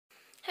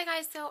Hi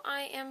guys, so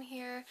I am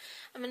here.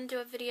 I'm going to do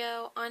a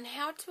video on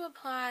how to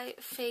apply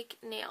fake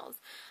nails.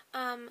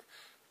 I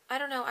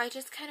don't know, I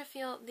just kind of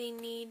feel the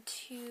need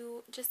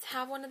to just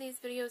have one of these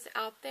videos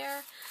out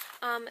there,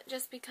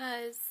 just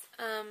because,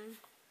 I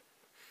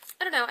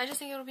don't know, I just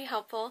think it would be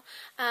helpful,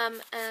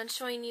 and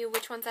showing you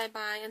which ones I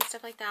buy and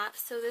stuff like that.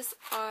 So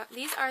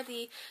these are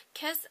the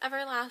Kiss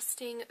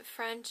Everlasting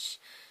French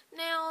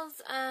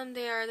nails.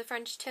 They are the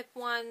French tip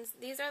ones.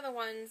 These are the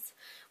ones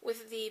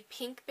with the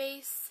pink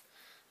base.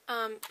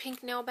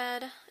 Pink nail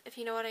bed, if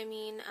you know what I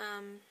mean.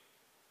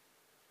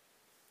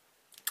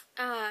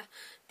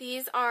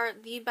 These are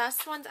the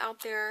best ones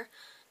out there.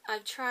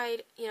 I've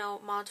tried,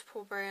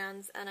 multiple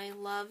brands, and I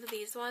love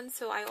these ones,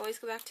 so I always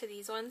go back to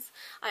these ones.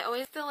 I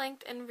always the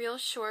length and real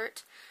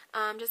short,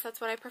 just that's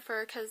what I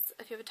prefer, because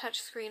if you have a touch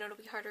screen, it'll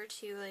be harder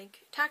to,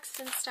 text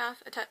and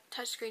stuff, a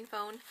touch screen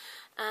phone.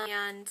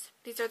 And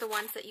these are the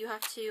ones that you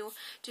have to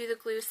do the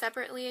glue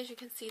separately. As you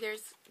can see,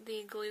 there's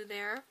the glue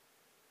there.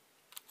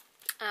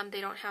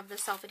 They don't have the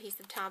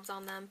self-adhesive tabs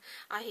on them.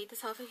 I hate the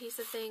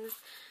self-adhesive things.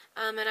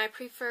 And I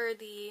prefer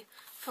the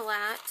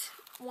flat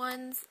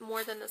ones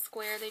more than the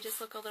square. They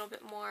just look a little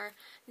bit more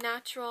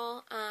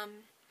natural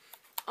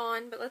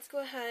on. But let's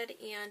go ahead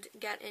and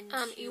get into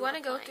you want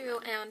to go through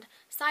and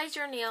size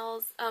your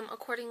nails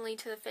accordingly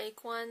to the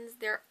fake ones.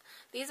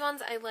 These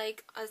ones I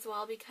like as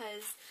well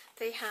because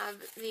they have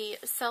the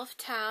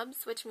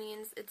self-tabs, which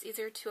means it's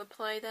easier to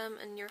apply them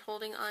and you're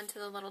holding on to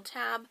the little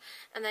tab,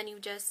 and then you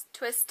just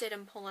twist it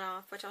and pull it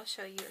off, which I'll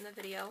show you in the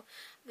video.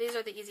 These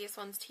are the easiest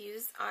ones to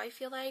use, I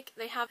feel like.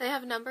 They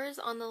have numbers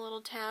on the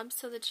little tabs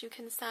so that you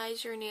can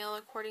size your nail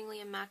accordingly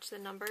and match the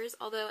numbers.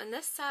 Although in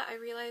this set I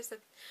realized that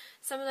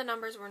some of the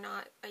numbers were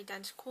not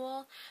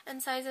identical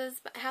in sizes,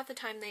 but half the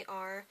time they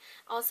are.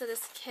 Also,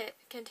 this kit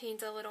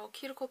contains a little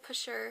cuticle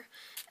pusher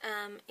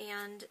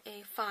and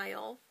a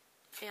file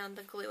and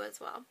the glue as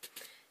well.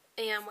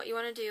 And what you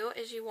want to do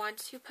is you want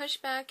to push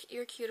back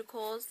your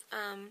cuticles.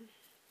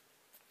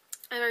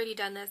 I've already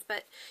done this,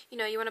 but you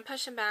want to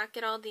push them back,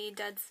 get all the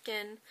dead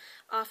skin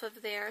off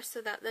of there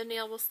so that the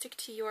nail will stick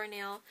to your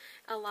nail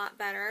a lot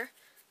better.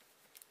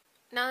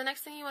 Now the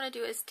next thing you want to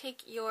do is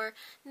take your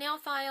nail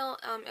file.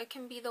 It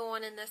can be the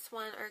one in this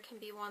one, or it can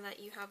be one that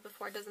you have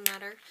before, it doesn't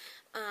matter.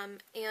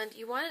 And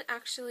you want to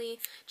actually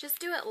just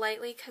do it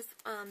lightly, because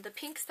the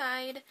pink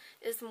side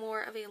is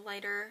more of a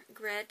lighter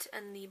grit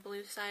and the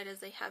blue side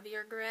is a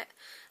heavier grit.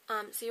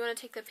 So you want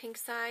to take the pink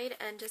side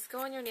and just go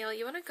on your nail.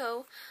 You want to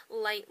go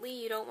lightly,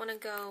 you don't want to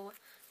go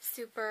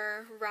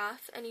super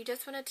rough, and you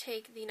just want to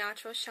take the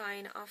natural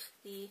shine off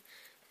the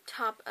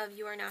top of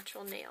your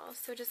natural nail.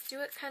 So just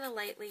do it kind of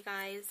lightly,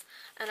 guys,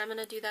 and I'm going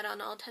to do that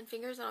on all 10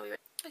 fingers and I'll be right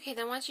back. Okay,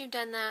 then once you've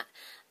done that,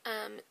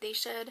 they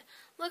should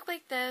look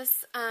like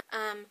this,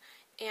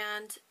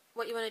 and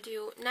what you want to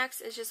do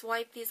next is just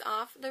wipe these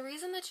off. The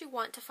reason that you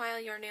want to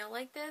file your nail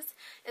like this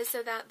is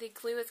so that the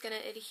glue is going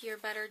to adhere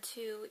better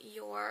to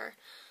your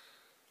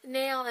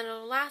nail and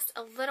it'll last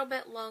a little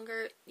bit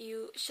longer.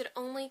 You should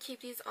only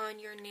keep these on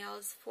your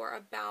nails for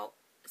about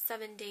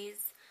 7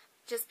 days,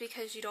 just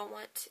because you don't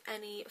want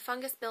any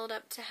fungus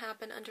buildup to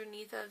happen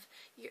underneath of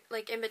your,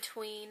 in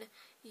between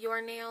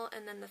your nail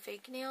and then the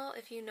fake nail,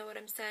 if you know what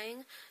I'm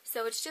saying.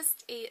 So it's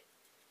just a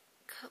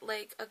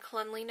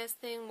cleanliness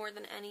thing more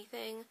than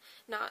anything,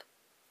 but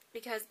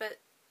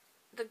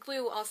the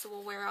glue also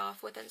will wear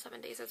off within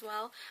 7 days as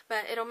well,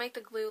 but it'll make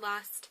the glue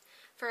last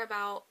for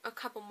about a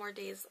couple more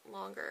days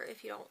longer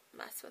if you don't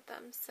mess with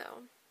them. So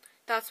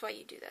that's why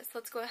you do this.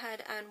 Let's go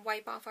ahead and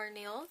wipe off our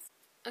nails.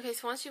 Okay,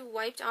 so once you've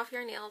wiped off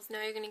your nails,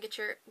 now you're going to get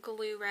your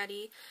glue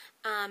ready,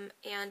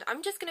 and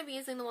I'm just going to be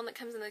using the one that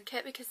comes in the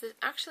kit because it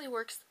actually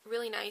works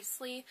really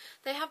nicely.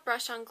 They have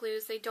brush-on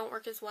glues, they don't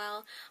work as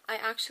well. I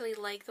actually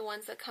like the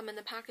ones that come in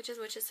the packages,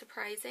 which is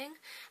surprising,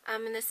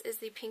 and this is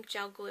the pink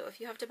gel glue.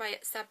 If you have to buy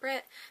it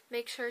separate,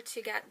 make sure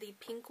to get the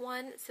pink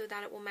one so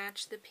that it will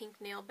match the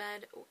pink nail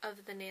bed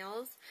of the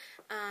nails.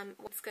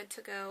 It's good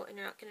to go and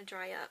you're not going to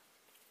dry up.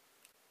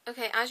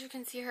 Okay, as you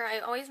can see here, I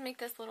always make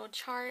this little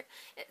chart.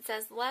 It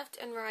says left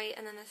and right,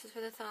 and then this is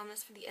for the thumb, this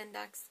is for the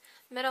index,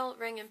 middle,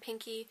 ring, and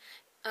pinky.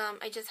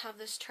 I just have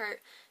this chart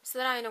so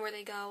that I know where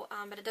they go,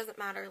 but it doesn't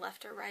matter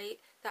left or right.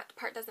 That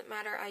part doesn't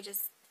matter. I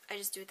just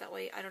do it that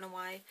way. I don't know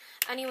why.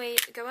 Anyway,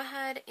 go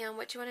ahead, and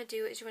what you want to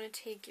do is you want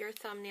to take your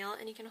thumbnail,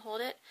 and you can hold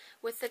it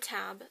with the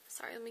tab.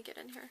 Sorry, let me get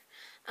in here.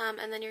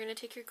 And then you're going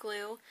to take your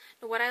glue.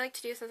 Now, what I like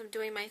to do since I'm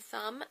doing my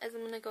thumb is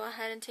I'm going to go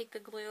ahead and take the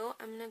glue.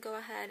 I'm going to go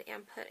ahead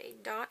and put a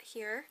dot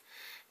here,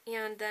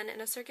 and then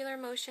in a circular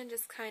motion,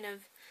 just kind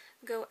of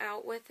go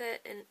out with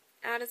it and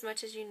add as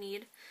much as you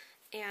need.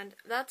 And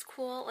that's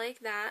cool, like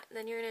that.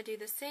 Then you're going to do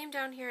the same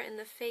down here in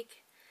the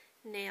fake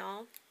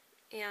nail.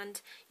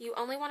 And you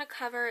only want to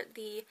cover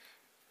the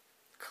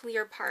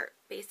clear part,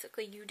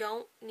 basically. You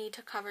don't need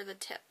to cover the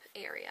tip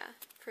area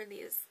for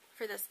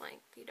this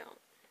length. You don't.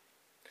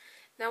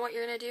 Now what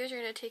you're going to do is you're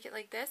going to take it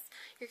like this.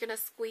 You're going to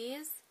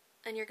squeeze,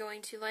 and you're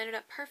going to line it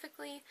up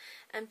perfectly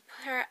and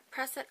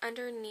press it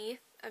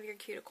underneath of your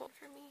cuticle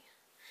for me.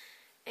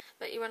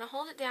 But you want to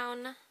hold it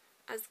down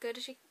as good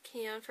as you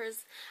can for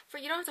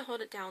you don't have to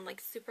hold it down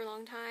like super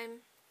long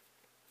time.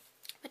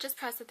 But just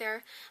press it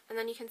there, and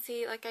then you can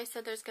see, like I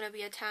said, there's going to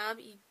be a tab.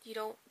 You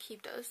don't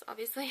keep those,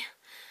 obviously.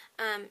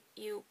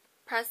 You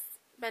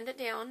bend it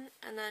down,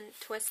 and then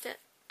twist it,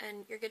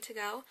 and you're good to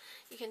go.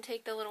 You can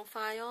take the little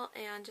file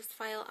and just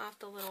file off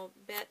the little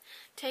bit.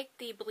 Take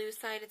the blue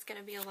side, it's going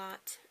to be a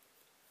lot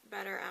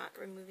better at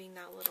removing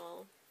that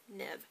little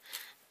nib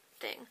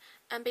thing.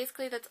 And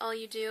basically that's all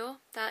you do.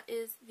 That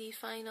is the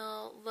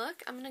final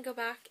look. I'm going to go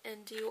back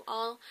and do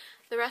all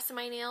the rest of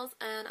my nails,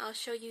 and I'll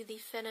show you the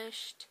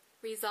finished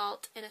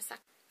result in a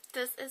second.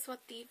 This is what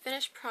the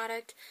finished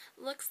product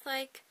looks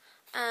like.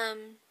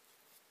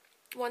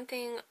 One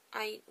thing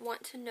I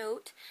want to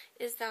note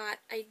is that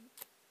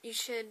you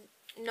should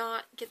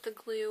not get the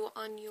glue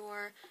on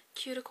your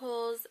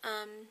cuticles.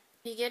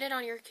 If you get it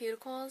on your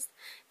cuticles,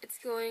 it's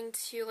going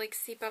to like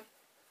seep up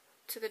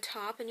to the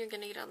top, and you're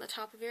going to get it on the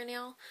top of your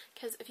nail,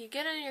 because if you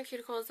get it in your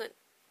cuticles,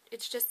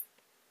 it's just,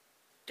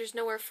 there's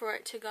nowhere for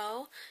it to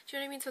go. Do you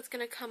know what I mean? So it's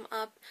going to come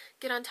up,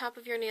 get on top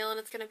of your nail, and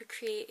it's going to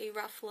create a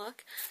rough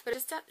look. But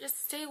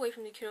just stay away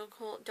from the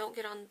cuticle. Don't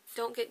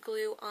get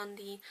glue on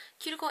the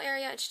cuticle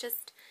area. It's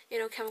just, you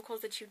know,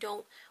 chemicals that you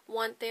don't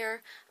want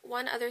there.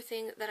 One other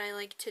thing that I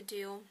like to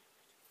do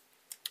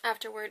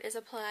afterward is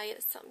apply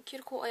some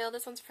cuticle oil.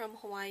 This one's from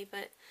Hawaii,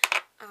 but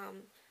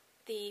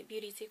the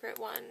Beauty Secret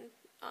one,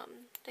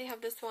 they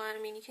have this one.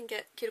 I mean, you can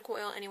get cuticle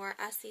oil anywhere.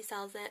 Essie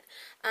sells it.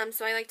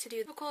 So I like to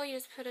do cuticle. You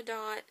just put a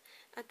dot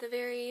at the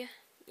very,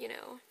 you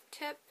know,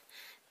 tip,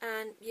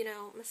 and, you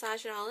know,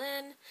 massage it all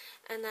in,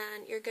 and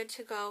then you're good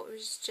to go. It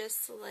was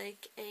just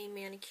like a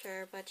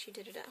manicure, but you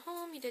did it at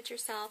home, you did it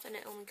yourself, and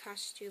it only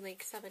cost you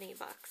like $7-8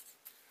 bucks.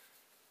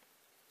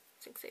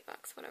 $6-8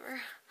 bucks, whatever.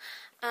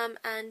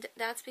 And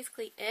that's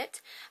basically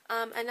it.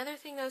 Another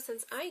thing though,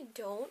 since I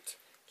don't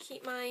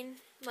keep mine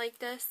like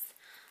this,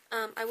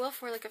 I will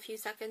for like a few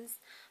seconds,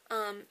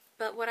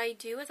 but what I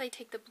do is I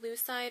take the blue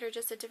side, or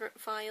just a different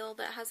file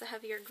that has a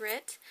heavier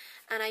grit,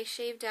 and I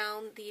shave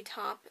down the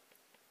top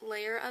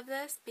layer of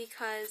this,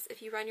 because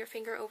if you run your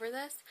finger over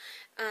this,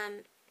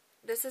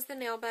 this is the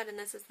nail bed and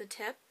this is the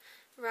tip.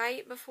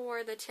 Right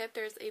before the tip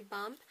there's a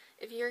bump.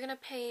 If you're going to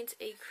paint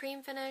a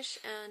cream finish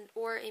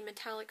or a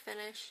metallic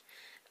finish,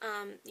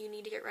 you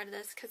need to get rid of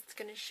this because it's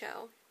going to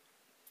show.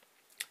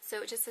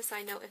 So just a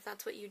side note, if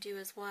that's what you do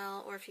as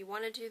well, or if you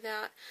want to do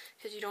that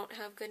because you don't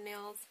have good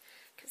nails,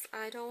 because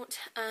I don't,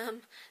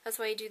 that's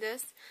why you do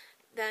this,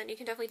 then you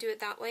can definitely do it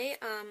that way.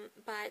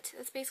 But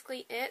that's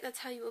basically it. That's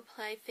how you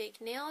apply fake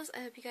nails.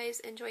 I hope you guys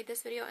enjoyed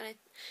this video, and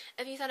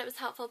if you thought it was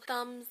helpful,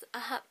 thumbs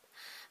up.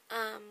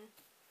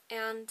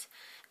 And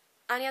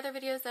any other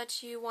videos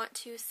that you want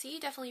to see,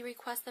 definitely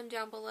request them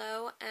down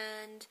below,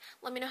 and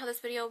let me know how this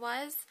video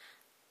was,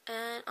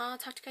 and I'll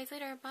talk to you guys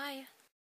later. Bye!